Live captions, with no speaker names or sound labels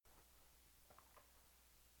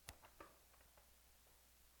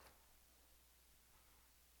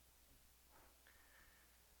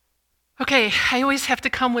Okay, I always have to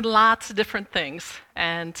come with lots of different things.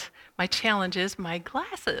 And my challenge is my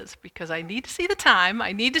glasses, because I need to see the time,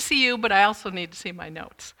 I need to see you, but I also need to see my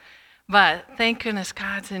notes. But thank goodness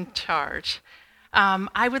God's in charge.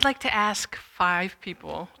 I would like to ask 5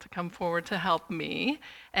 people to come forward to help me.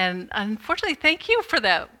 And unfortunately, thank you for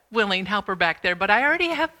that willing helper back there, but I already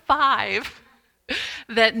have 5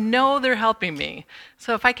 that know they're helping me.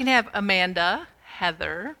 So if I can have Amanda,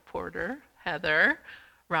 Heather, Porter, Heather,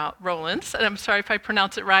 Rollins, and I'm sorry if I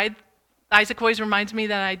pronounce it right. Isaac always reminds me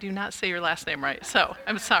that I do not say your last name right, so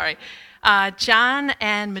I'm sorry. John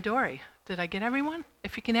and Midori. Did I get everyone?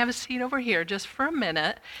 If you can have a seat over here just for a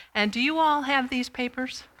minute. And do you all have these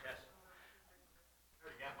papers?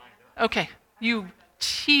 Yes. Okay, you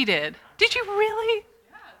cheated. Did you really?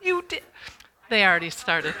 You did. They already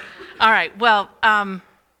started. All right, well,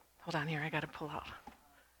 hold on here. I got to pull out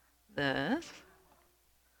this.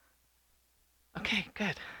 Okay,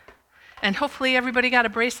 good. And hopefully everybody got a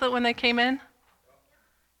bracelet when they came in?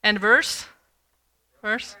 And verse?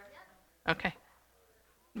 Verse? Okay.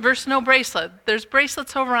 Verse, no bracelet. There's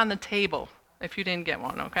bracelets over on the table if you didn't get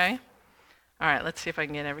one, okay? All right, let's see if I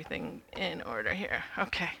can get everything in order here.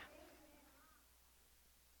 Okay.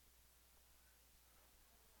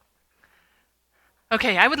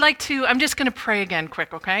 Okay, I'm just going to pray again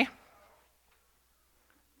quick, okay?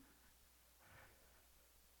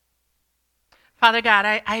 Father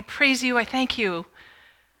God, I praise you, I thank you.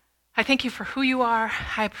 I thank you for who you are.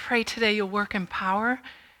 I pray today you'll work in power,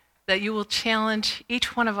 that you will challenge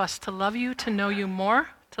each one of us to love you, to know you more,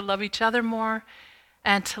 to love each other more,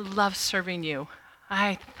 and to love serving you.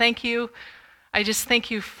 I thank you. I just thank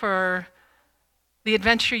you for the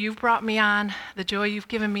adventure you've brought me on, the joy you've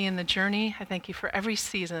given me in the journey. I thank you for every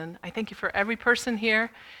season. I thank you for every person here.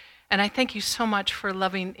 And I thank you so much for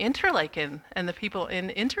loving Interlaken and the people in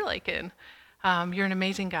Interlaken. You're an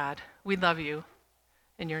amazing God. We love you.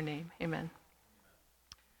 In your name, amen.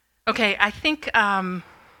 Okay, I think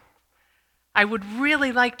I would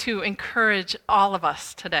really like to encourage all of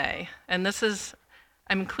us today. And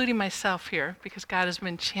I'm including myself here because God has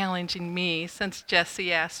been challenging me since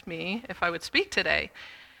Jesse asked me if I would speak today,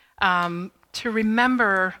 to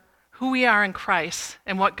remember who we are in Christ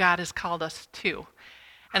and what God has called us to.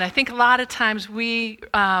 And I think a lot of times we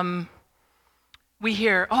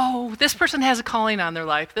hear, oh, this person has a calling on their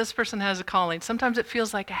life. This person has a calling. Sometimes it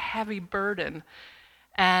feels like a heavy burden.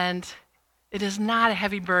 And it is not a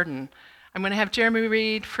heavy burden. I'm going to have Jeremy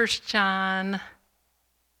read 1 John, I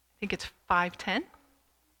think it's 5:10.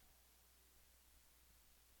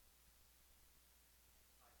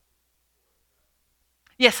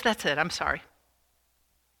 Yes, that's it. I'm sorry.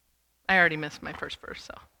 I already missed my first verse,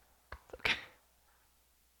 so it's okay.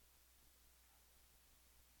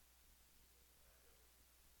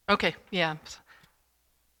 Okay, yeah.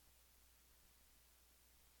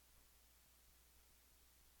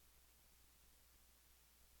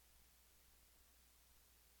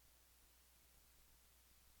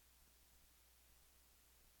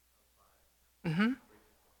 Mm-hmm.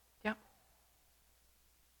 Yep.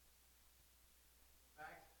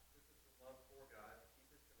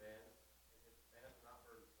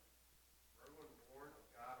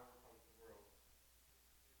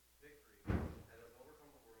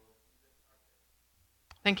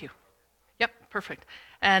 Thank you. Yep, perfect.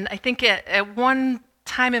 And I think at one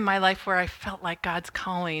time in my life where I felt like God's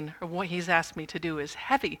calling or what he's asked me to do is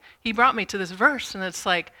heavy, he brought me to this verse, and it's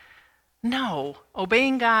like, no,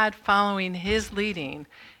 obeying God, following his leading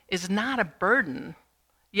is not a burden.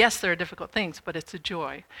 Yes, there are difficult things, but it's a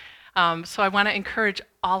joy. So I want to encourage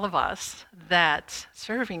all of us that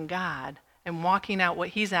serving God and walking out what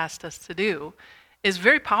he's asked us to do is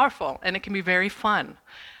very powerful, and it can be very fun.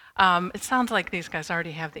 It sounds like these guys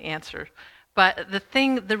already have the answer. But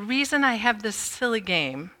the reason I have this silly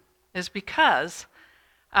game is because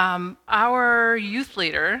our youth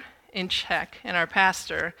leader in Czech and our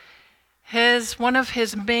pastor, one of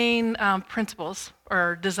his main principles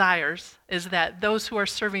or desires is that those who are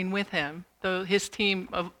serving with him, his team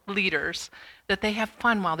of leaders, that they have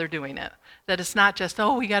fun while they're doing it. That it's not just,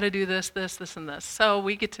 oh, we got to do this, this, this, and this. So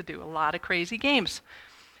we get to do a lot of crazy games.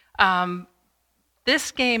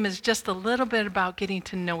 This game is just a little bit about getting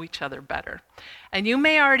to know each other better. And you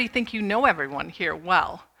may already think you know everyone here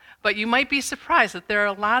well, but you might be surprised that there are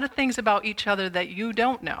a lot of things about each other that you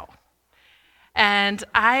don't know. And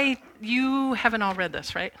you haven't all read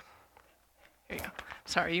this, right? Here you go.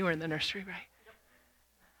 Sorry, you were in the nursery,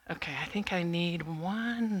 right? Okay, I think I need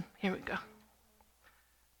one. Here we go.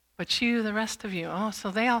 But the rest of you, oh,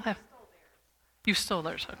 so they all have. You stole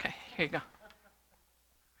theirs. Okay, here you go.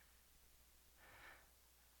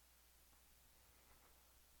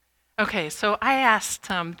 Okay, so I asked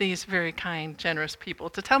these very kind, generous people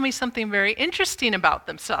to tell me something very interesting about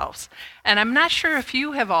themselves. And I'm not sure if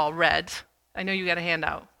you have all read. I know you got a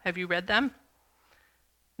handout. Have you read them?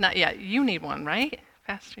 Not yet. You need one, right?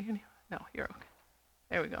 Pastor, you need No, you're okay.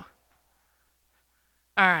 There we go.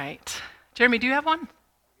 All right. Jeremy, do you have one?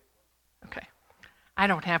 Okay. I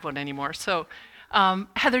don't have one anymore. So,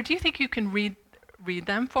 Heather, do you think you can read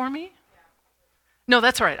them for me? No,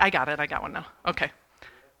 that's all right. I got it. I got one now. Okay.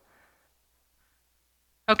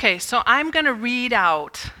 Okay, so I'm going to read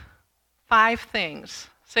out 6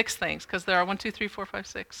 things, because there are 1, 2, 3, 4, 5,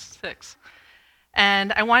 6, 6.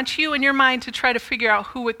 And I want you in your mind to try to figure out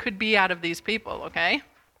who it could be out of these people, okay?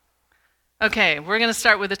 Okay, we're going to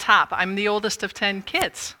start with the top. I'm the oldest of 10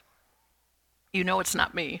 kids. You know it's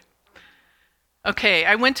not me. Okay,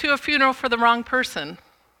 I went to a funeral for the wrong person.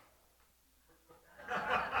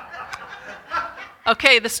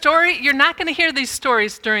 Okay, the story, you're not going to hear these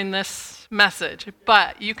stories during this message,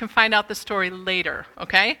 but you can find out the story later,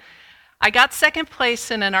 okay? I got second place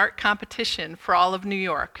in an art competition for all of New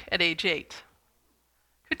York at age 8.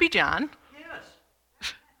 Could be John.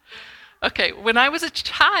 Yes. Okay, when I was a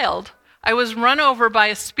child, I was run over by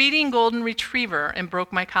a speeding golden retriever and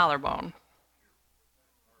broke my collarbone.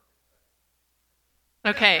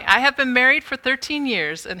 Okay, I have been married for 13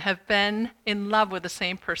 years and have been in love with the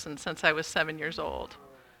same person since I was 7 years old.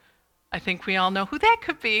 I think we all know who that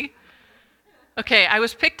could be. Okay, I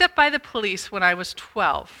was picked up by the police when I was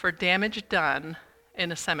 12 for damage done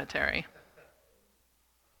in a cemetery.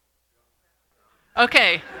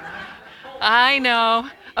 Okay, I know.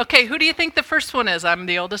 Okay, who do you think the first one is? I'm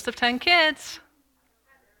the oldest of 10 kids.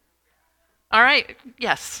 All right,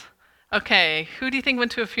 yes. Okay, who do you think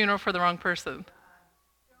went to a funeral for the wrong person?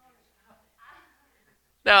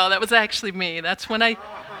 No, that was actually me. That's when I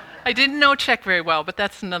didn't know Czech very well, but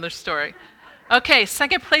that's another story. Okay,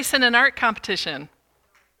 second place in an art competition.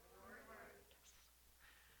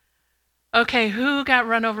 Okay, who got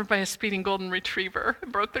run over by a speeding golden retriever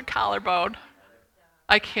and broke their collarbone?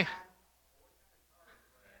 I can't.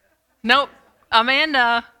 Nope,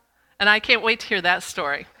 Amanda. And I can't wait to hear that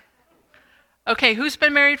story. Okay, who's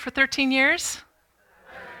been married for 13 years?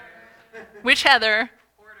 Which Heather?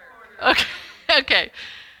 Okay, okay.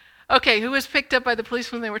 Okay, who was picked up by the police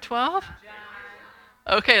when they were 12?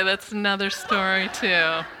 Okay, that's another story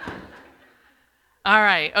too. All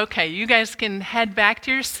right, okay, you guys can head back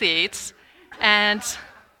to your seats. And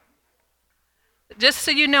just so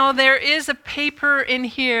you know, there is a paper in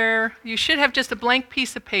here. You should have just a blank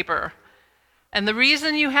piece of paper. And the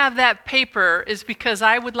reason you have that paper is because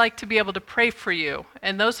I would like to be able to pray for you.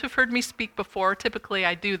 And those who've heard me speak before, typically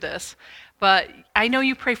I do this. But I know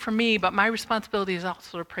you pray for me, but my responsibility is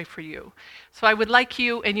also to pray for you. So I would like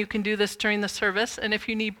you, and you can do this during the service. And if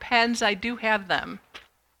you need pens, I do have them.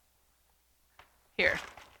 Here.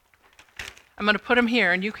 I'm going to put them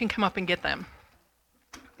here, and you can come up and get them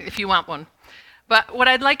if you want one. But what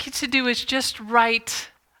I'd like you to do is just write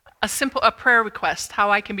a prayer request, how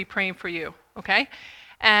I can be praying for you, okay?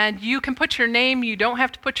 And you can put your name, you don't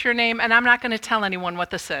have to put your name, and I'm not going to tell anyone what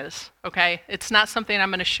this is, okay? It's not something I'm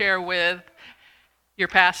going to share with your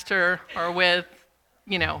pastor or with,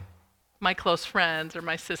 my close friends or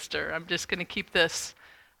my sister. I'm just going to keep this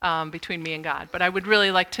between me and God. But I would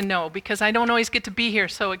really like to know, because I don't always get to be here,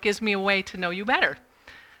 so it gives me a way to know you better,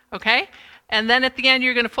 okay? And then at the end,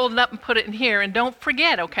 you're going to fold it up and put it in here. And don't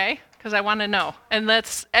forget, okay? Because I want to know. And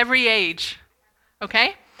that's every age,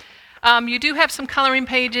 okay? You do have some coloring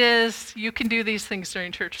pages. You can do these things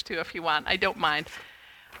during church, too, if you want. I don't mind.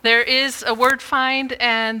 There is a word find,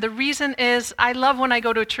 and the reason is I love when I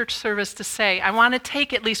go to a church service to say, I want to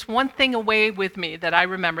take at least one thing away with me that I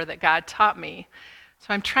remember that God taught me. So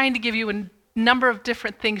I'm trying to give you a number of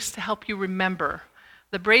different things to help you remember.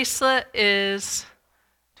 The bracelet is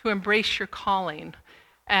to embrace your calling.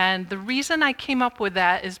 And the reason I came up with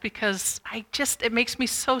that is because it makes me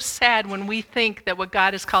so sad when we think that what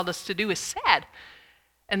God has called us to do is sad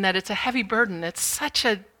and that it's a heavy burden. It's such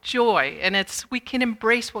a joy, and we can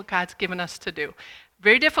embrace what God's given us to do.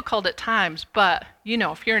 Very difficult at times, but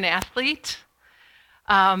if you're an athlete,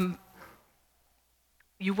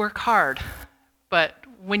 you work hard, but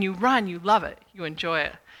when you run, you love it, you enjoy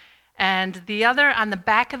it. And the other, on the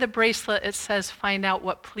back of the bracelet, it says, find out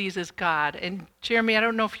what pleases God. And Jeremy, I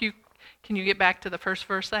don't know if can you get back to the first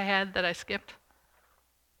verse I had that I skipped?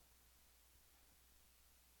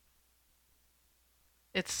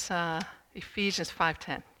 It's Ephesians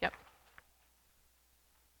 5:10, yep.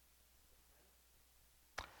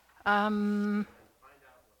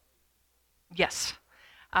 Yes.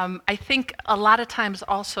 I think a lot of times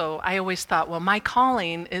also, I always thought, well, my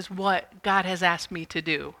calling is what God has asked me to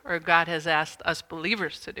do, or God has asked us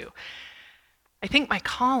believers to do. I think my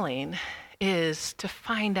calling is to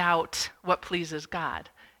find out what pleases God,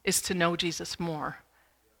 is to know Jesus more.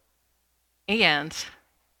 And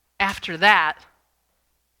after that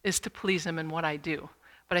is to please him in what I do.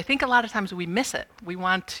 But I think a lot of times we miss it. We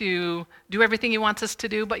want to do everything he wants us to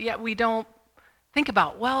do, but yet we don't think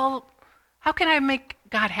about, well, how can I make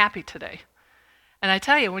God happy today? And I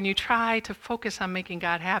tell you, when you try to focus on making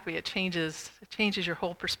God happy, it changes your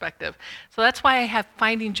whole perspective. So that's why I have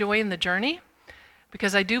finding joy in the journey,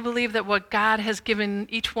 because I do believe that what God has given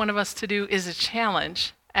each one of us to do is a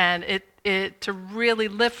challenge, and it to really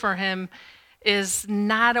live for him is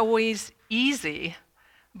not always easy,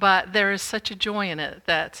 but there is such a joy in it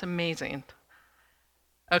that's amazing.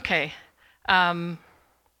 Okay.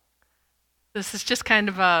 This is just kind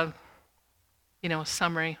of a,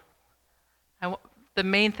 summary. The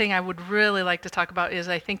main thing I would really like to talk about is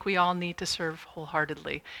I think we all need to serve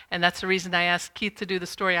wholeheartedly. And that's the reason I asked Keith to do the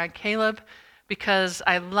story on Caleb, because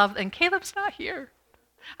I love, and Caleb's not here.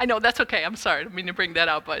 I know, that's okay. I'm sorry. I didn't mean to bring that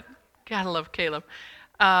out, but gotta love Caleb.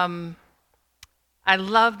 I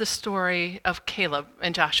love the story of Caleb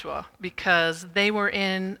and Joshua because they were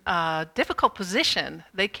in a difficult position.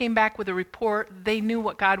 They came back with a report. They knew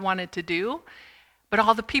what God wanted to do, but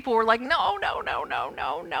all the people were like, no,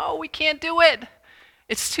 we can't do it.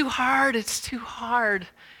 It's too hard.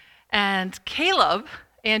 And Caleb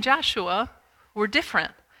and Joshua were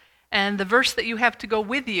different. And the verse that you have to go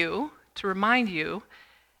with you to remind you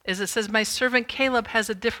is it says, my servant Caleb has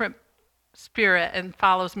a different spirit and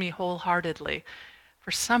follows me wholeheartedly.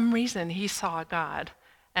 For some reason, he saw God,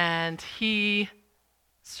 and he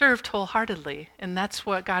served wholeheartedly, and that's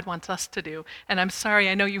what God wants us to do. And I'm sorry,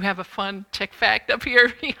 I know you have a fun Czech fact up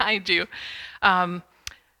here behind you. But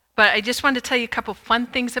I just wanted to tell you a couple fun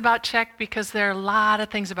things about Czech, because there are a lot of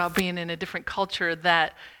things about being in a different culture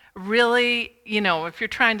that really, if you're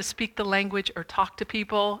trying to speak the language or talk to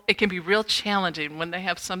people, it can be real challenging when they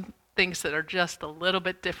have some things that are just a little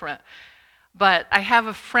bit different. But I have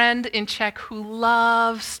a friend in Czech who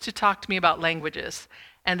loves to talk to me about languages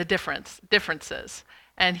and the differences.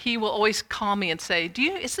 And he will always call me and say,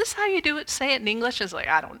 is this how you do it? Say it in English? It's like,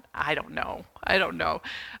 I don't know.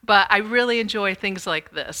 But I really enjoy things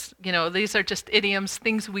like this. These are just idioms,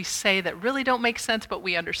 things we say that really don't make sense, but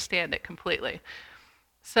we understand it completely.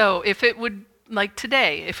 So if it would, like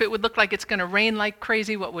today, if it would look like it's going to rain like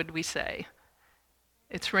crazy, what would we say?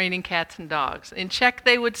 It's raining cats and dogs. In Czech,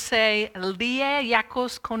 they would say lije jako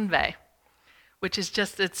z konve, which is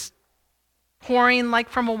just, it's pouring like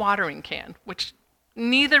from a watering can, which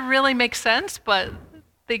neither really makes sense, but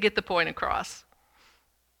they get the point across.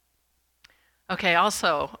 Okay,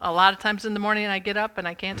 also, a lot of times in the morning I get up and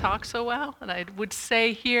I can't talk so well, and I would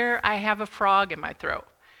say here, I have a frog in my throat.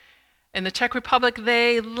 In the Czech Republic,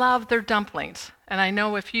 they love their dumplings. And I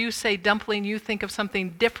know if you say dumpling, you think of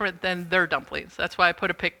something different than their dumplings. That's why I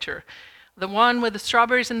put a picture. The one with the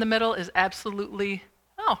strawberries in the middle is absolutely,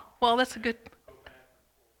 that's a good.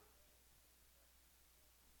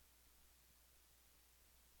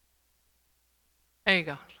 There you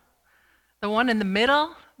go. The one in the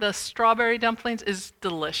middle, the strawberry dumplings, is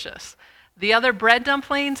delicious. The other bread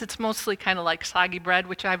dumplings, it's mostly kind of like soggy bread,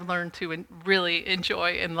 which I've learned to really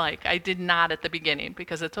enjoy and like. I did not at the beginning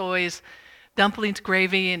because it's always dumplings,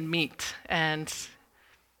 gravy, and meat. And,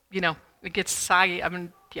 it gets soggy.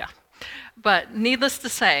 But needless to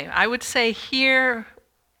say, I would say here,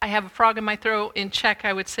 I have a frog in my throat. In Czech,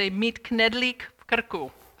 I would say mít knedlík v krku.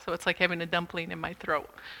 So it's like having a dumpling in my throat.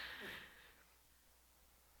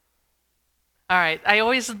 All right, I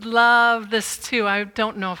always love this too. I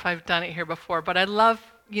don't know if I've done it here before, but I love,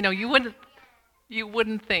 you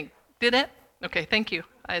wouldn't think. Did it? Okay, thank you,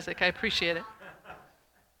 Isaac. I appreciate it.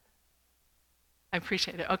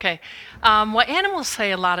 Okay. What animals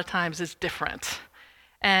say a lot of times is different.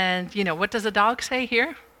 And, what does a dog say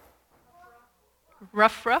here?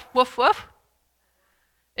 Ruff, ruff, woof, woof.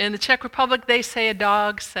 In the Czech Republic, they say a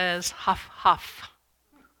dog says huff, huff.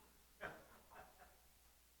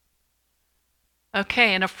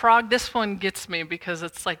 Okay, and a frog, this one gets me because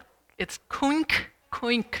it's kuink,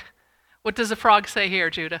 kuink. What does a frog say here,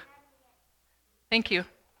 Judah? Thank you.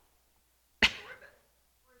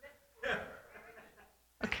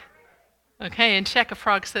 Okay, in Czech, a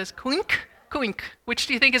frog says kuink, kuink. Which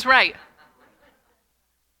do you think is right?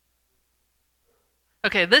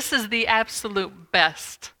 Okay, this is the absolute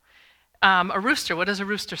best. A rooster, what does a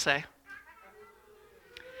rooster say?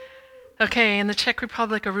 Okay, in the Czech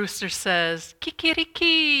Republic, a rooster says,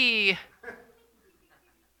 kikiriki.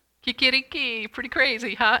 Kikiriki, pretty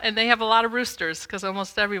crazy, huh? And they have a lot of roosters because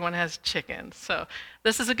almost everyone has chickens. So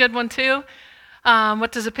this is a good one too.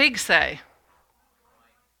 What does a pig say?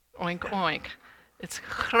 Oink, oink. It's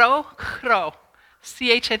chro, chro.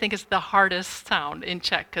 CH, I think, is the hardest sound in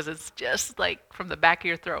Czech because it's just like from the back of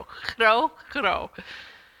your throat. Chro, chro.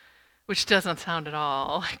 Which doesn't sound at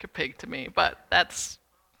all like a pig to me, but that's...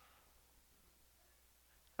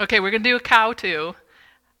 Okay, we're going to do a cow too.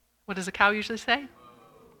 What does a cow usually say?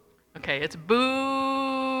 Okay, it's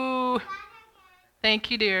boo.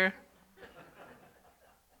 Thank you, dear.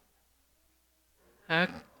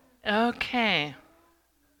 Okay.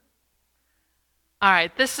 All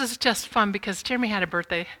right, this is just fun because Jeremy had a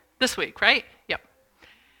birthday this week, right? Yep.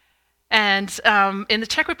 And in the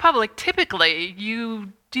Czech Republic, typically,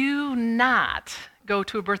 you do not go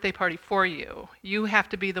to a birthday party for you. You have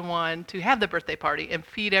to be the one to have the birthday party and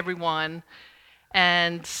feed everyone.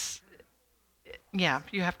 And yeah,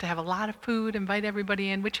 you have to have a lot of food, invite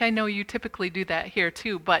everybody in, which I know you typically do that here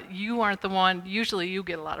too, but you aren't the one, usually you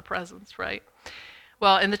get a lot of presents, right?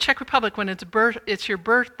 Well, in the Czech Republic, when it's your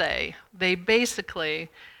birthday, they basically,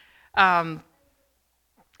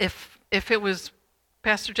 if it was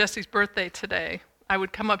Pastor Jesse's birthday today, I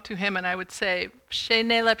would come up to him and I would say, "Vše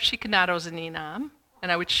nejlepší k narozeninám,"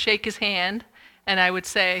 and I would shake his hand and I would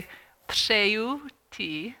say, "Přeju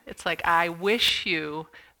ti," it's like, I wish you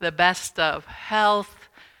the best of health,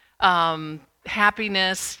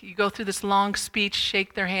 happiness. You go through this long speech,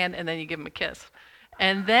 shake their hand, and then you give them a kiss.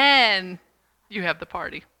 And then you have the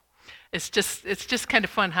party. It's just kind of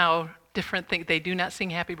fun how different things, they do not sing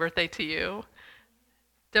happy birthday to you.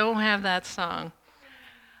 Don't have that song.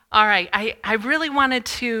 All right, I really wanted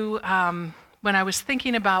to, when I was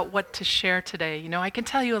thinking about what to share today, I can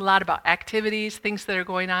tell you a lot about activities, things that are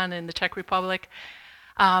going on in the Czech Republic.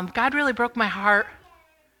 God really broke my heart.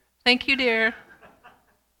 Thank you, dear.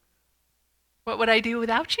 What would I do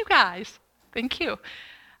without you guys? Thank you.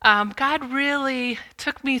 God really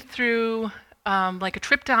took me through like a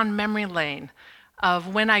trip down memory lane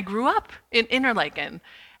of when I grew up in Interlaken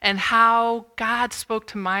and how God spoke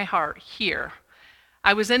to my heart here.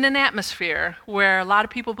 I was in an atmosphere where a lot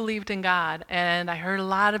of people believed in God, and I heard a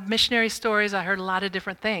lot of missionary stories, I heard a lot of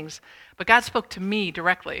different things, but God spoke to me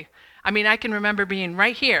directly. I mean, I can remember being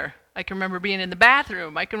right here. I can remember being in the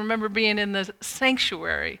bathroom. I can remember being in the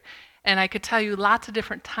sanctuary. And I could tell you lots of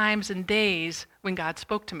different times and days when God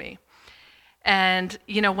spoke to me. And,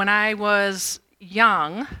 when I was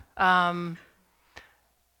young, I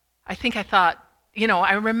think I thought,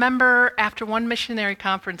 I remember after one missionary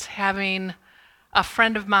conference having a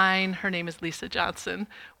friend of mine, her name is Lisa Johnson,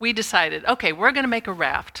 we decided, okay, we're going to make a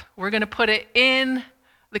raft. We're going to put it in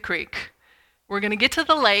the creek. We're going to get to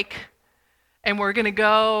the lake, and we're going to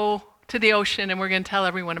go to the ocean, and we're going to tell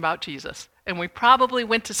everyone about Jesus. And we probably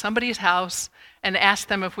went to somebody's house and asked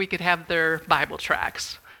them if we could have their Bible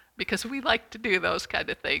tracts, because we like to do those kind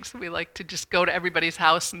of things. We like to just go to everybody's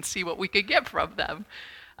house and see what we could get from them.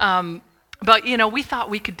 But, we thought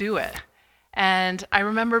we could do it. And I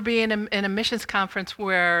remember being in a missions conference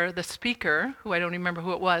where the speaker, who I don't remember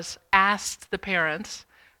who it was, asked the parents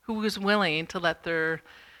who was willing to let their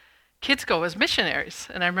kids go as missionaries.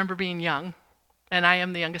 And I remember being young, and I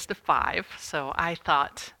am the youngest of 5, so I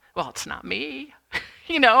thought, well, it's not me,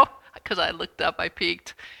 because I looked up, I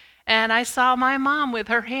peeked, and I saw my mom with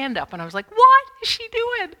her hand up, and I was like, what is she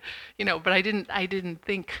doing? But I didn't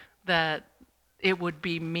think that it would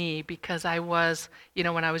be me, because I was,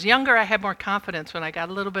 when I was younger, I had more confidence. When I got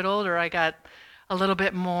a little bit older, I got a little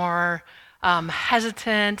bit more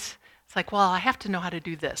hesitant. It's like, well, I have to know how to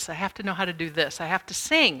do this. I have to know how to do this. I have to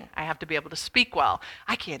sing. I have to be able to speak well.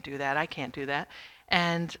 I can't do that. I can't do that.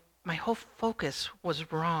 And my whole focus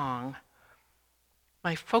was wrong.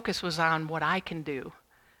 My focus was on what I can do.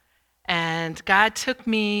 And God took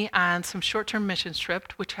me on some short-term missions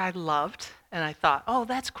trip, which I loved. And I thought, oh,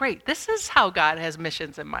 that's great. This is how God has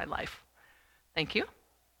missions in my life. Thank you.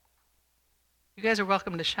 You guys are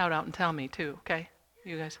welcome to shout out and tell me too, okay?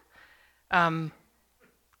 You guys. I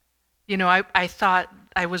thought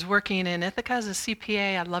I was working in Ithaca as a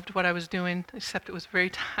CPA. I loved what I was doing, except it was very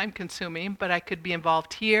time-consuming. But I could be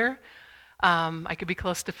involved here. I could be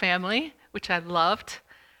close to family, which I loved.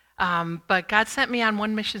 But God sent me on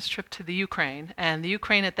one missions trip to the Ukraine, and the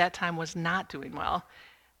Ukraine at that time was not doing well.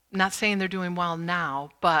 Not saying they're doing well now,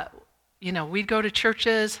 but we'd go to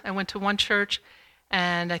churches. I went to one church,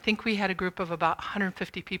 and I think we had a group of about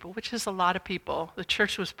 150 people, which is a lot of people. The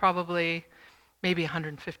church was probably maybe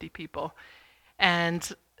 150 people.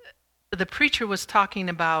 And the preacher was talking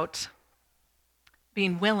about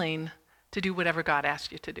being willing to do whatever God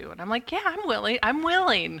asked you to do. And I'm like, yeah, I'm willing. I'm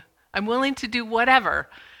willing to do whatever.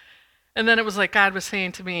 And then it was like God was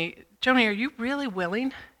saying to me, Joanie, are you really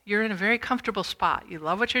willing? You're in a very comfortable spot. You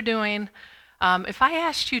love what you're doing. If I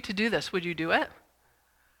asked you to do this, would you do it?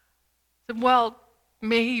 I said, well,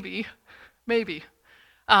 maybe, maybe.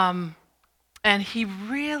 Um, and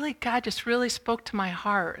God just really spoke to my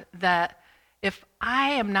heart that if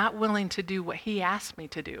I am not willing to do what he asked me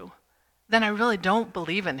to do, then I really don't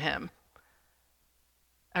believe in him.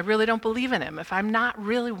 I really don't believe in him if I'm not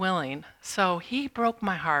really willing. So he broke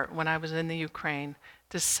my heart when I was in the Ukraine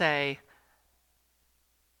to say,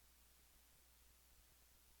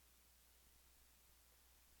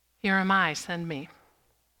 here am I, send me.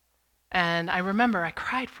 And I remember I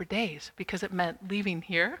cried for days because it meant leaving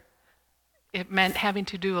here. It meant having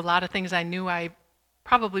to do a lot of things I knew I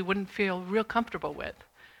probably wouldn't feel real comfortable with.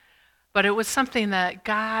 But it was something that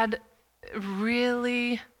God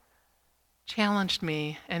really challenged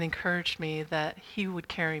me and encouraged me that he would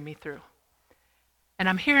carry me through. And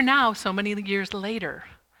I'm here now so many years later,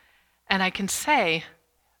 and I can say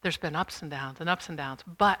there's been ups and downs,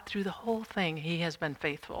 but through the whole thing, he has been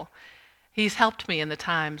faithful. He's helped me in the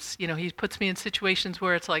times, he puts me in situations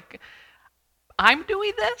where it's like, I'm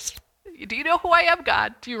doing this? Do you know who I am,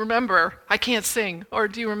 God? Do you remember I can't sing? Or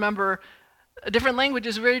do you remember a different language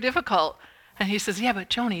is very difficult? And he says, yeah, but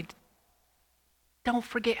Joanie, don't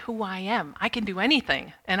forget who I am. I can do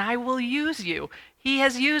anything, and I will use you. He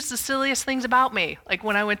has used the silliest things about me, like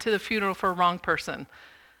when I went to the funeral for a wrong person.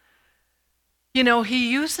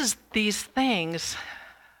 He uses these things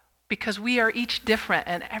because we are each different,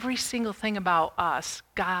 and every single thing about us,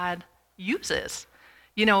 God uses.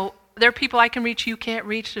 There are people I can reach, you can't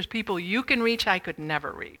reach. There's people you can reach, I could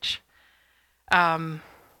never reach. I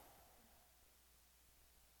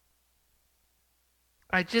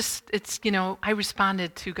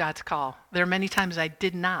responded to God's call. There are many times I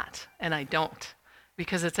did not, and I don't,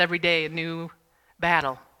 because it's every day a new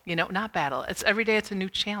battle. Not battle. It's every day it's a new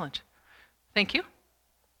challenge. Thank you.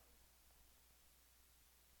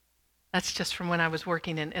 That's just from when I was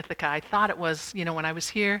working in Ithaca. I thought it was, when I was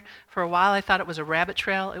here for a while, I thought it was a rabbit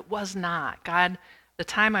trail. It was not. The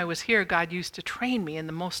time I was here, God used to train me in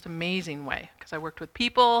the most amazing way, because I worked with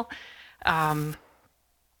people. I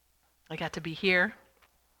got to be here.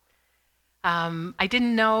 I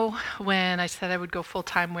didn't know when I said I would go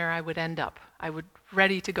full-time where I would end up. I was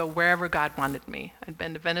ready to go wherever God wanted me. I'd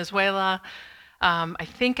been to Venezuela. I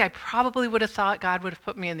think I probably would have thought God would have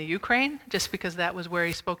put me in the Ukraine, just because that was where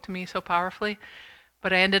he spoke to me so powerfully.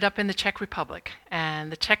 But I ended up in the Czech Republic.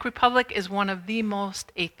 And the Czech Republic is one of the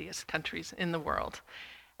most atheist countries in the world.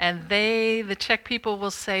 And the Czech people will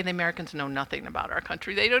say the Americans know nothing about our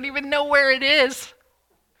country. They don't even know where it is.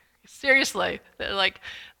 Seriously. They're like,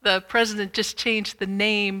 the president just changed the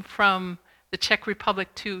name from the Czech Republic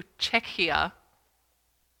to Czechia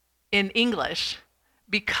in English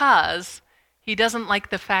because he doesn't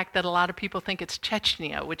like the fact that a lot of people think it's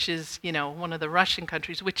Chechnya, which is, one of the Russian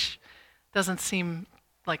countries, which doesn't seem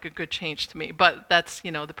like a good change to me. But that's,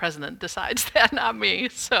 the president decides that, not me.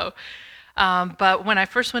 So, but when I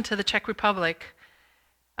first went to the Czech Republic,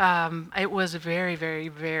 it was very, very,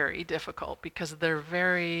 very difficult because they're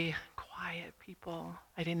very quiet people.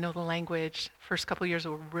 I didn't know the language. First couple of years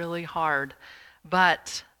were really hard.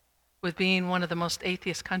 But with being one of the most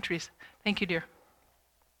atheist countries, thank you, dear.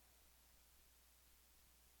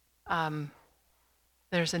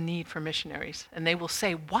 There's a need for missionaries. And they will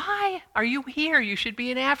say, why are you here? You should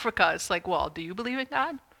be in Africa. It's like, well, do you believe in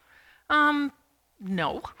God?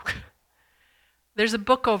 No. There's a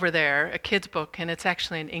book over there, a kid's book, and it's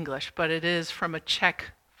actually in English, but it is from a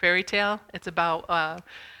Czech fairy tale. It's about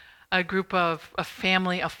a group of a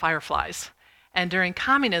family of fireflies. And during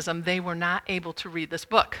communism, they were not able to read this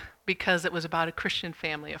book because it was about a Christian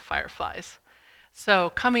family of fireflies. So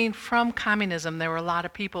coming from communism, there were a lot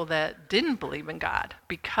of people that didn't believe in God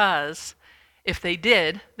because if they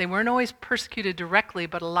did, they weren't always persecuted directly,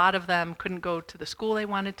 but a lot of them couldn't go to the school they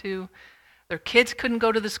wanted to. Their kids couldn't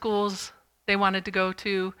go to the schools they wanted to go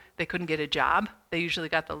to. They couldn't get a job. They usually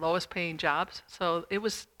got the lowest paying jobs. So it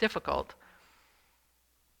was difficult.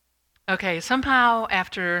 Okay, somehow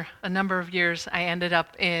after a number of years, I ended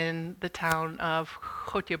up in the town of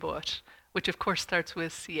Chotyebos, which of course starts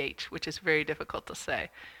with CH, which is very difficult to say.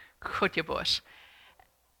 Chotyebos.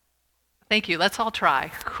 Thank you. Let's all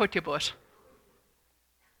try. Chotyebos.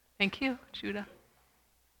 Thank you, Judah.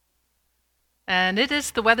 And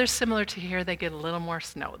the weather's similar to here. They get a little more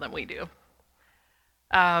snow than we do.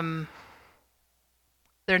 There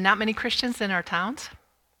are not many Christians in our towns,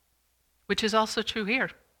 which is also true here.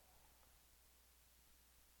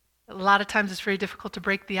 A lot of times it's very difficult to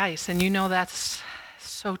break the ice, and that's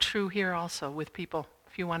so true here also with people.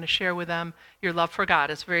 if you want to share with them your love for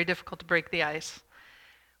God. It's very difficult to break the ice.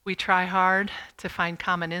 We try hard to find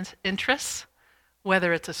common interests,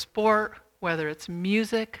 whether it's a sport, whether it's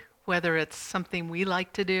music, whether it's something we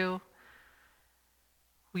like to do.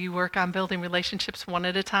 We work on building relationships one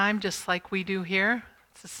at a time, just like we do here.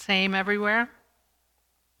 It's the same everywhere.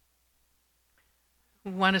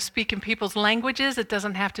 We want to speak in people's languages. It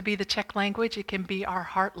doesn't have to be the Czech language. It can be our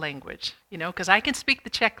heart language, because I can speak the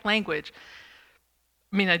Czech language.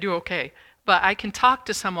 I mean, I do okay. But I can talk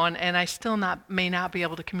to someone and I still may not be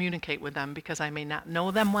able to communicate with them because I may not know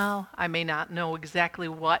them well. I may not know exactly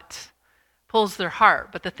what pulls their heart.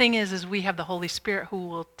 But the thing is we have the Holy Spirit who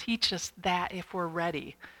will teach us that if we're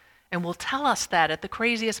ready, and will tell us that at the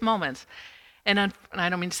craziest moments. And I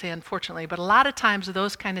don't mean to say unfortunately, but a lot of times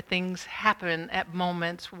those kind of things happen at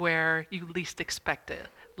moments where you least expect it.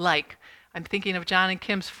 Like, I'm thinking of John and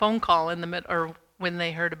Kim's phone call in the or when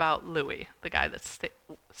they heard about Louis, the guy that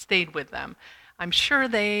stayed with them. I'm sure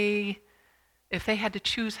if they had to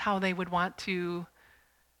choose how they would want to,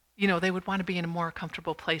 they would want to be in a more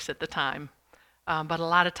comfortable place at the time. But a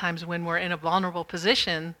lot of times when we're in a vulnerable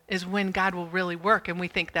position is when God will really work, and we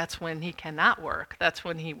think that's when he cannot work. That's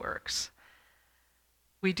when he works.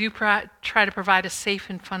 We do try to provide a safe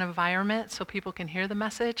and fun environment so people can hear the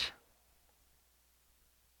message.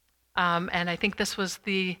 And I think this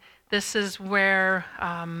is where,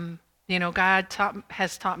 God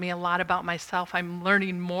has taught me a lot about myself. I'm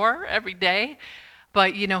learning more every day,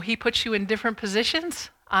 but, he puts you in different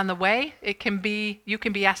positions on the way. You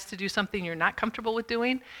can be asked to do something you're not comfortable with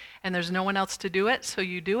doing, and there's no one else to do it, so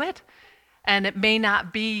you do it. And it may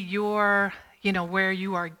not be your, where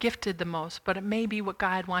you are gifted the most, but it may be what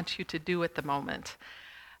God wants you to do at the moment.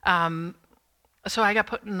 So I got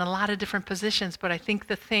put in a lot of different positions, but I think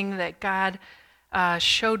the thing that God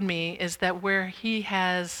showed me is that where he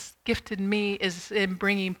has gifted me is in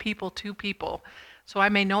bringing people to people. So I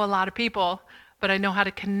may know a lot of people, but I know how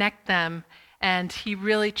to connect them. And he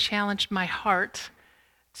really challenged my heart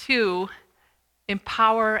to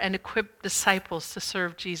empower and equip disciples to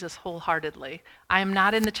serve Jesus wholeheartedly. I am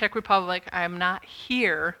not in the Czech Republic. I am not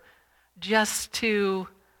here just to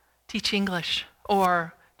teach English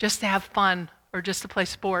or just to have fun or just to play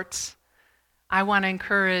sports. I want to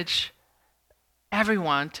encourage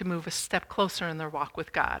everyone to move a step closer in their walk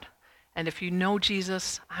with God. And if you know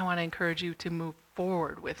Jesus, I want to encourage you to move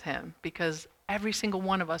forward with him, because every single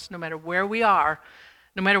one of us, no matter where we are,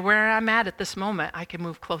 no matter where I'm at this moment, I can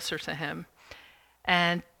move closer to him.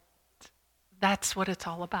 And that's what it's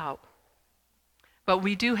all about. But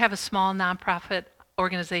we do have a small nonprofit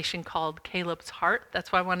organization called Caleb's Heart.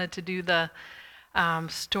 That's why I wanted to do the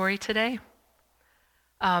story today.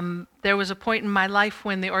 There was a point in my life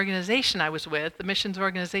when the organization I was with, the missions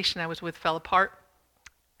organization I was with, fell apart.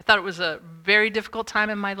 I thought it was a very difficult time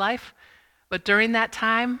in my life, but during that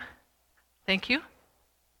time, thank you,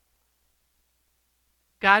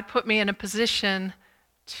 God put me in a position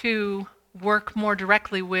to work more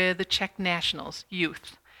directly with the Czech nationals,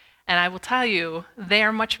 youth. And I will tell you, they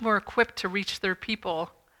are much more equipped to reach their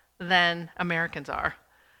people than Americans are.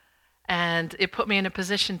 And it put me in a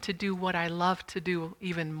position to do what I love to do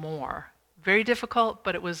even more. Very difficult,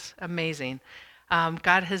 but it was amazing.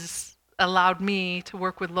 God has allowed me to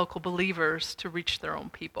work with local believers to reach their own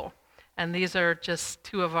people. And these are just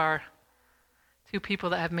two people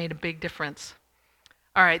that have made a big difference.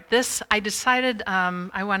 All right, I decided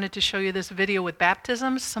I wanted to show you this video with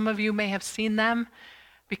baptisms. Some of you may have seen them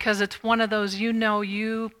because it's one of those,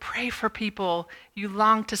 you pray for people, you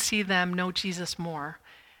long to see them know Jesus more.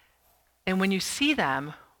 And when you see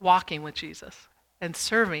them walking with Jesus and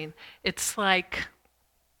serving, it's like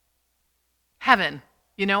heaven.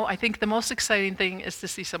 I think the most exciting thing is to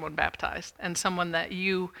see someone baptized, and someone that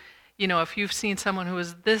if you've seen someone who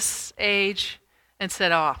is this age and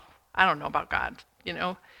said, oh, I don't know about God,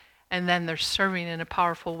 and then they're serving in a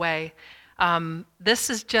powerful way. I'm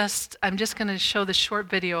just going to show the short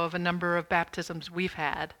video of a number of baptisms we've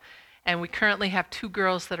had. And we currently have 2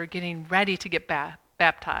 girls that are getting ready to get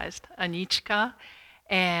baptized, Anička,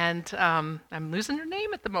 and I'm losing her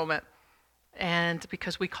name at the moment, and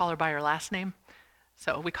because we call her by her last name.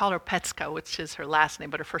 So we call her Petska, which is her last name,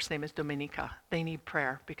 but her first name is Dominika. They need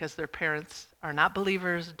prayer because their parents are not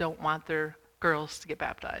believers, don't want their girls to get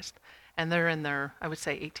baptized. And they're in their, I would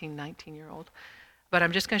say, 18, 19-year-old. But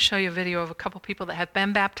I'm just going to show you a video of a couple people that have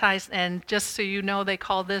been baptized, and just so you know, they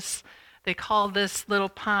call this little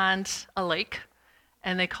pond a lake,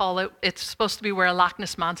 and it's supposed to be where a Loch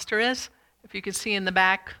Ness Monster is. If you can see in the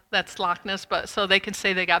back, that's Loch Ness, but so they can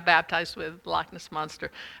say they got baptized with Loch Ness Monster.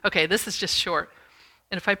 Okay, this is just short.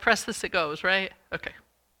 And if I press this, it goes, right? Okay.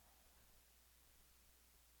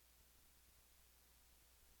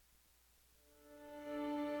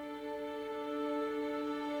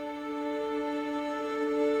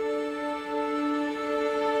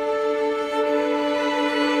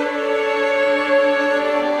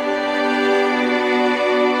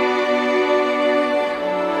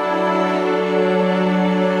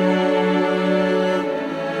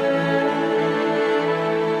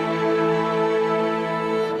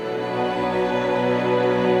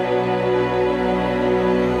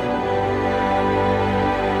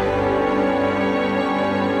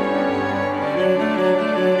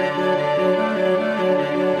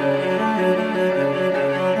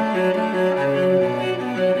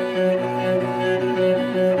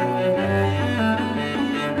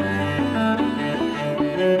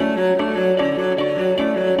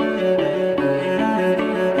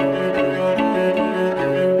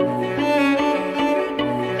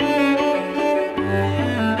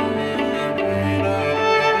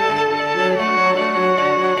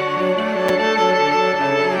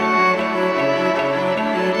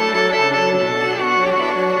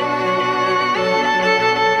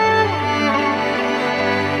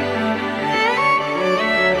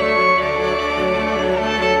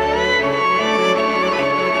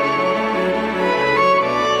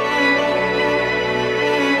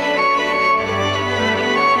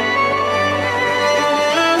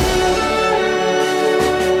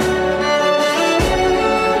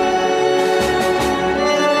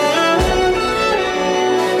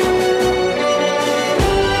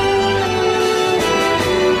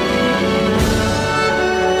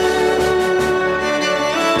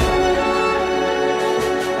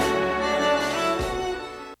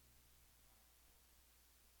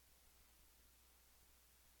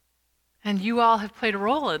 And you all have played a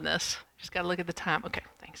role in this. Just got to look at the time. Okay,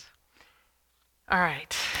 thanks. All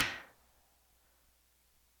right.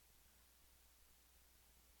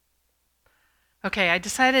 Okay, I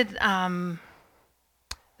decided that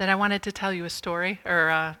I wanted to tell you a story,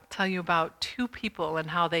 or tell you about two people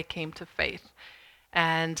and how they came to faith.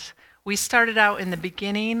 And we started out in the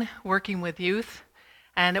beginning working with youth,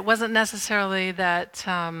 and it wasn't necessarily that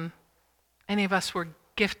any of us were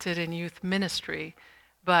gifted in youth ministry,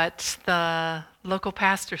 but the local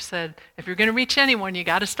pastor said, if you're going to reach anyone, you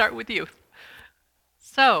got to start with youth.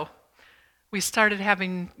 So we started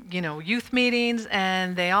having, youth meetings,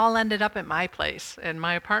 and they all ended up at my place. And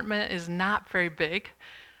my apartment is not very big.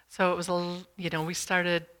 So it was, we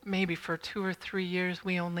started maybe for 2 or 3 years,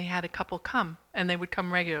 we only had a couple come, and they would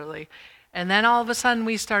come regularly. And then all of a sudden,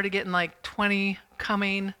 we started getting like 20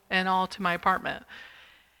 coming and all to my apartment.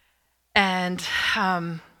 And,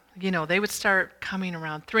 they would start coming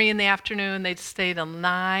around 3 in the afternoon. They'd stay till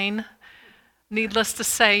 9. Needless to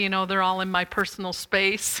say, they're all in my personal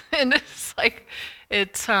space. And it's like,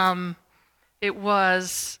 it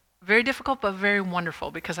was very difficult, but very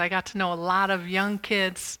wonderful, because I got to know a lot of young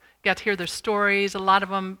kids, got to hear their stories. A lot of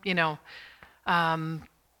them,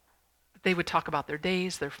 they would talk about their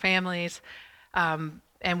days, their families. And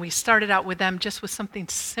we started out with them just with something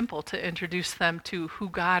simple to introduce them to who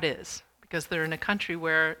God is, because they're in a country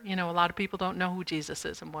where, a lot of people don't know who Jesus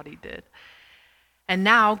is and what he did. And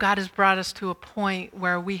now God has brought us to a point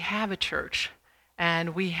where we have a church,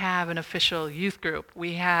 and we have an official youth group.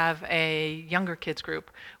 We have a younger kids group.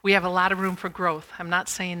 We have a lot of room for growth. I'm not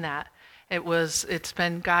saying that. It's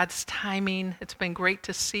been God's timing. It's been great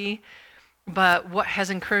to see. But what has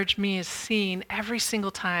encouraged me is seeing every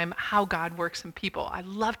single time how God works in people. I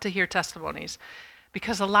love to hear testimonies,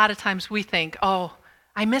 because a lot of times we think, oh,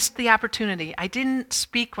 I missed the opportunity. I didn't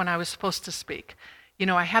speak when I was supposed to speak.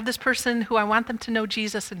 I have this person who I want them to know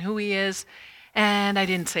Jesus and who he is, and I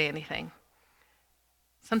didn't say anything.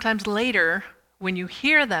 Sometimes later, when you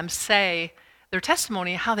hear them say their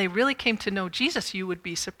testimony, how they really came to know Jesus, you would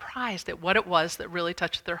be surprised at what it was that really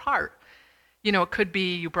touched their heart. It could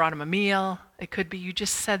be you brought them a meal. It could be you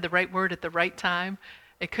just said the right word at the right time.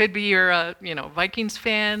 It could be you're a Vikings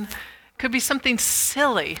fan. It could be something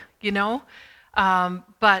silly,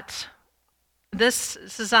 But this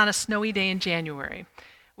is on a snowy day in January.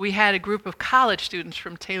 We had a group of college students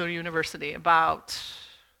from Taylor University, about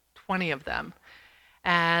 20 of them.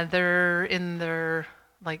 And they're in their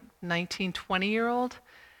 19, 20-year-old.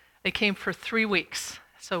 They came for 3 weeks.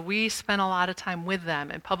 So we spent a lot of time with them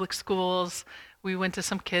in public schools. We went to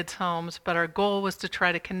some kids' homes, but our goal was to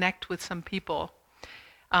try to connect with some people,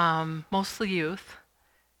 mostly youth,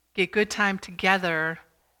 get good time together,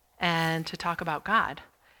 and to talk about God,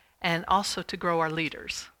 and also to grow our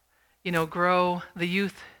leaders. Grow the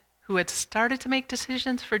youth who had started to make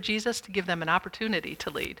decisions for Jesus, to give them an opportunity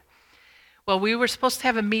to lead. Well, we were supposed to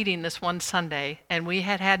have a meeting this one Sunday, and we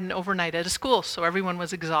had an overnight at a school, so everyone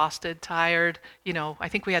was exhausted, tired. I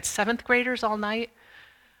think we had 7th graders all night.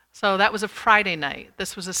 So that was a Friday night.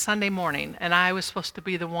 This was a Sunday morning, and I was supposed to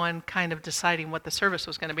be the one kind of deciding what the service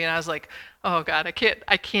was going to be. And I was like, oh God, I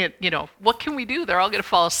can't, what can we do? They're all going to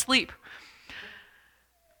fall asleep.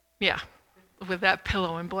 Yeah, with that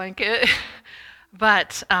pillow and blanket.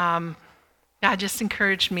 But God just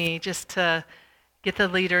encouraged me just to get the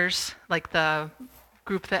leaders, like the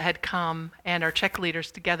group that had come, and our check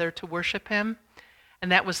leaders together to worship him.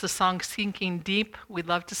 And that was the song Sinking Deep. We'd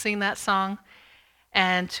love to sing that song.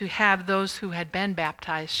 And to have those who had been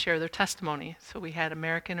baptized share their testimony. So we had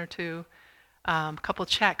American or two, a couple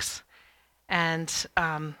checks. And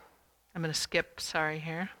I'm going to skip, sorry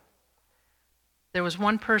here. There was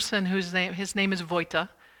one person his name is Vojta.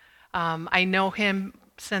 I know him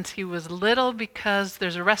since he was little because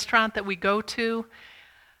there's a restaurant that we go to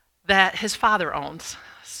that his father owns.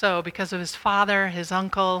 So because of his father, his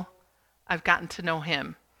uncle, I've gotten to know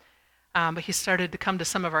him. But he started to come to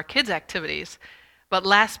some of our kids' activities. But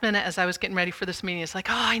last minute, as I was getting ready for this meeting, it's like,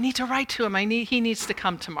 oh, I need to write to him. He needs to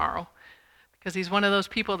come tomorrow. Because he's one of those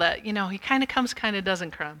people that, he kind of comes, kind of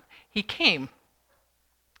doesn't come. He came.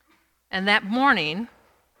 And that morning,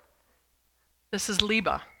 this is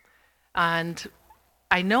Liba. And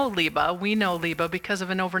I know Liba, we know Liba because of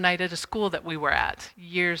an overnight at a school that we were at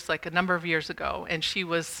a number of years ago. And she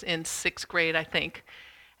was in 6th grade, I think.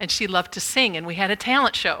 And she loved to sing. And we had a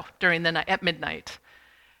talent show during the night at midnight.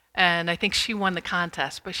 And I think she won the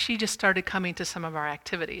contest. But she just started coming to some of our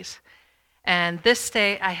activities. And this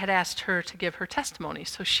day, I had asked her to give her testimony.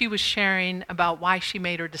 So she was sharing about why she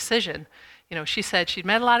made her decision. She said she'd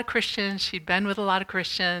met a lot of Christians, she'd been with a lot of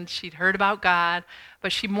Christians, she'd heard about God,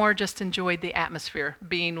 but she more just enjoyed the atmosphere,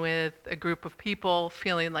 being with a group of people,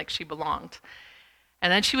 feeling like she belonged.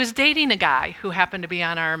 And then she was dating a guy who happened to be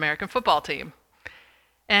on our American football team.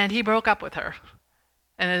 And he broke up with her.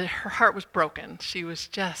 And her heart was broken. She was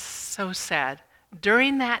just so sad.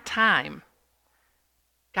 During that time,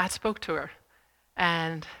 God spoke to her.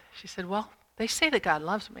 And she said, well, they say that God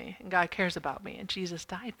loves me and God cares about me and Jesus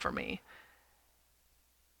died for me.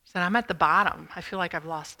 She said, I'm at the bottom. I feel like I've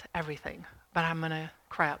lost everything, but I'm going to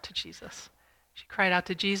cry out to Jesus. She cried out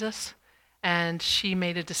to Jesus, and she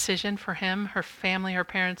made a decision for him. Her family, her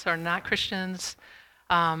parents are not Christians.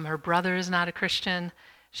 Her brother is not a Christian.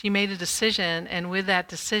 She made a decision, and with that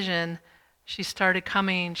decision, she started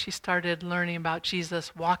coming. She started learning about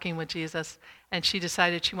Jesus, walking with Jesus, and she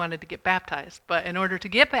decided she wanted to get baptized. But in order to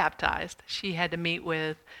get baptized, she had to meet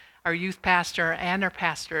with our youth pastor and our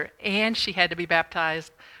pastor, and she had to be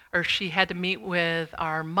baptized, or she had to meet with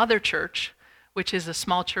our mother church, which is a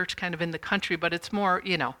small church kind of in the country, but it's more,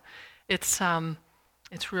 it's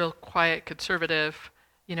real quiet, conservative.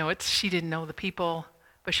 She didn't know the people,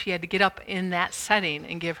 but she had to get up in that setting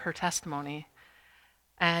and give her testimony.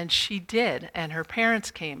 And she did, and her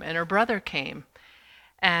parents came, and her brother came.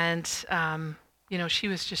 And, she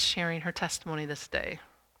was just sharing her testimony this day.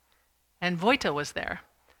 And Vojta was there,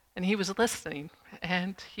 and he was listening,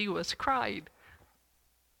 and he was crying.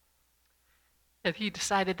 And he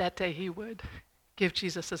decided that day he would give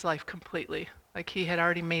Jesus his life completely. Like he had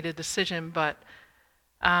already made a decision, but,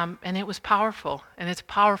 and it was powerful, and it's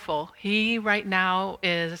powerful. He right now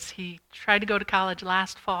he tried to go to college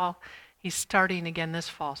last fall. He's starting again this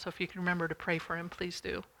fall. So if you can remember to pray for him, please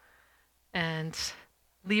do. And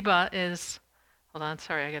Liba is, hold on,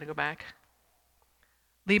 sorry, I got to go back.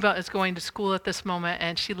 Liba is going to school at this moment,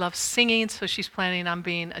 and she loves singing, so she's planning on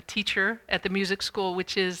being a teacher at the music school,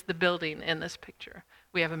 which is the building in this picture.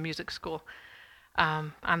 We have a music school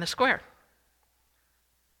on the square.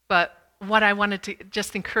 But what I wanted to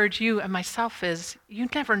just encourage you and myself is you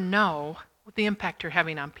never know the impact you're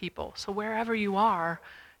having on people. So wherever you are,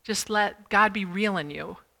 just let God be real in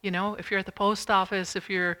you. If you're at the post office, if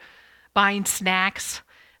you're buying snacks,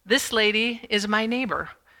 this lady is my neighbor.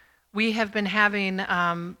 We have been having,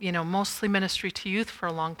 mostly ministry to youth for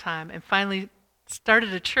a long time, and finally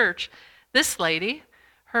started a church. This lady,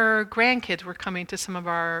 her grandkids were coming to some of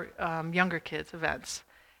our younger kids' events,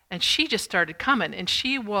 and she just started coming, and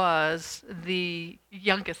she was the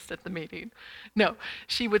youngest at the meeting. No,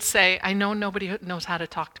 she would say, I know nobody knows how to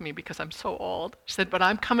talk to me because I'm so old. She said, but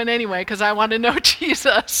I'm coming anyway because I want to know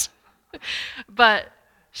Jesus. But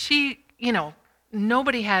she,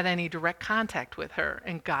 nobody had any direct contact with her,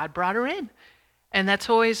 and God brought her in. And that's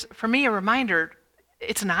always, for me, a reminder,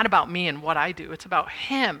 it's not about me and what I do. It's about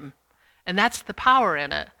him. And that's the power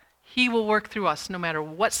in it. He will work through us no matter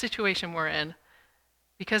what situation we're in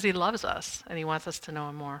because he loves us and he wants us to know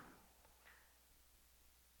him more.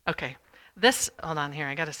 Okay, hold on here.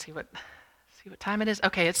 I got to see what time it is.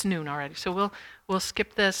 Okay, it's noon already. So we'll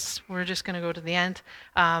skip this. We're just going to go to the end.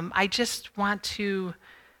 I just want to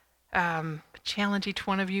challenge each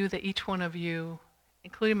one of you that each one of you,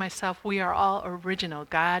 including myself, we are all original.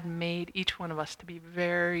 God made each one of us to be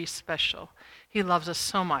very special. He loves us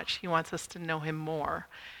so much. He wants us to know him more.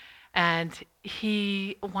 And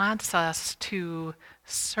he wants us to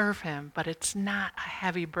serve him, but it's not a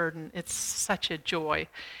heavy burden. It's such a joy.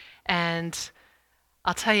 And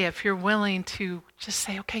I'll tell you, if you're willing to just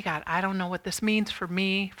say, okay, God, I don't know what this means for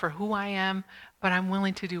me, for who I am, but I'm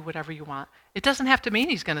willing to do whatever you want. It doesn't have to mean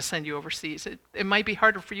he's going to send you overseas. It might be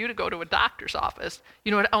harder for you to go to a doctor's office.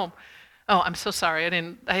 You know what? Oh, I'm so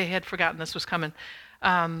sorry. I had forgotten this was coming.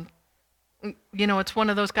 It's one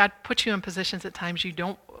of those, God puts you in positions at times you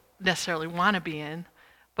don't necessarily want to be in,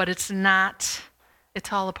 but it's not,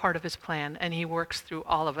 it's all a part of his plan, and he works through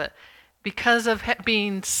all of it. Because of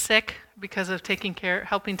being sick, because of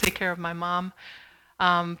helping take care of my mom,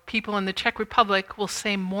 people in the Czech Republic will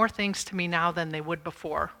say more things to me now than they would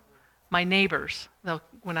before. My neighbors,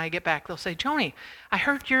 when I get back, they'll say, Joanie, I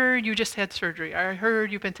heard you just had surgery. I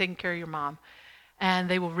heard you've been taking care of your mom. And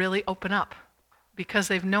they will really open up because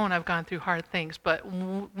they've known I've gone through hard things. But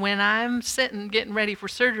when I'm sitting getting ready for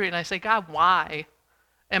surgery and I say, God, why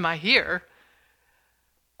am I here?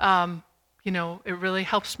 It really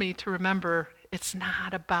helps me to remember it's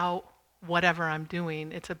not about whatever I'm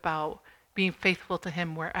doing. It's about being faithful to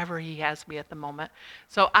him wherever he has me at the moment.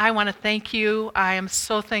 So I want to thank you. I am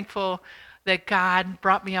so thankful that God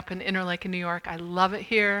brought me up in Interlake in New York. I love it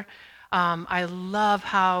here. I love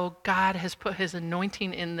how God has put his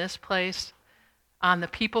anointing in this place on the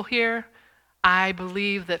people here. I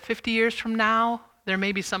believe that 50 years from now, there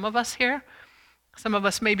may be some of us here. Some of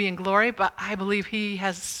us may be in glory, but I believe he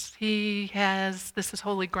has, this is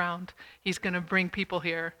holy ground. He's going to bring people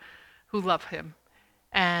here who love him.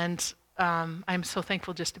 And I'm so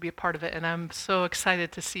thankful just to be a part of it, and I'm so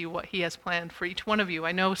excited to see what he has planned for each one of you.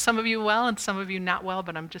 I know some of you well and some of you not well,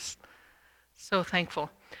 but I'm just so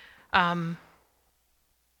thankful. Jeremy,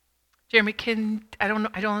 I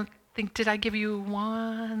don't think, did I give you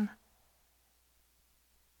one?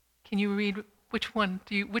 Can you read which one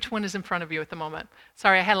is in front of you at the moment?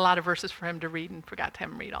 Sorry, I had a lot of verses for him to read and forgot to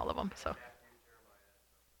have him read all of them. So.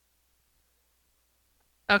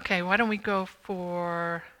 Okay, why don't we go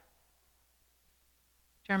for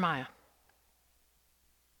Jeremiah?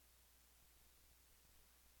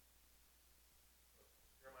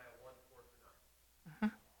 Jeremiah 1:4-9. The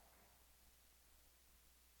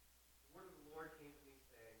word of the Lord came to me,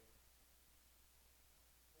 saying,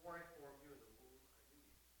 before I formed you in the womb, I knew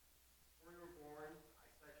you. Before you were born, I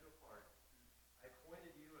set you apart. I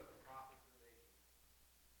appointed you as a prophet to the nations.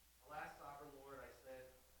 Alas, sovereign Lord, I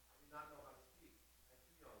said, I do not know how to speak. I'm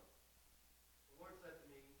too young. The Lord said to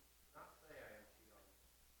me, do not say I am too young.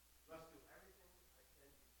 You must do everything I send you to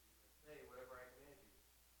and say whatever I command you.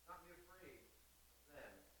 Do not be afraid of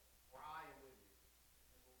them, for I am with you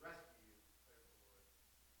and will rescue you, declares the Lord.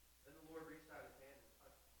 Then the Lord reached out his hand and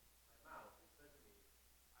touched my mouth and said to me,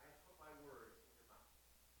 I have put my words in your mouth.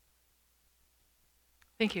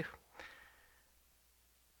 Thank you.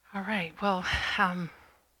 All right, well,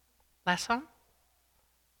 last song?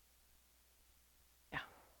 Yeah.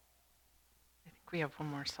 I think we have one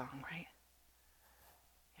more song, right?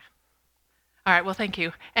 Yeah. All right, well, thank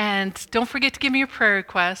you. And don't forget to give me your prayer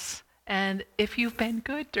requests. And if you've been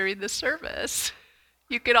good during the service,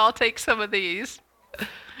 you could all take some of these.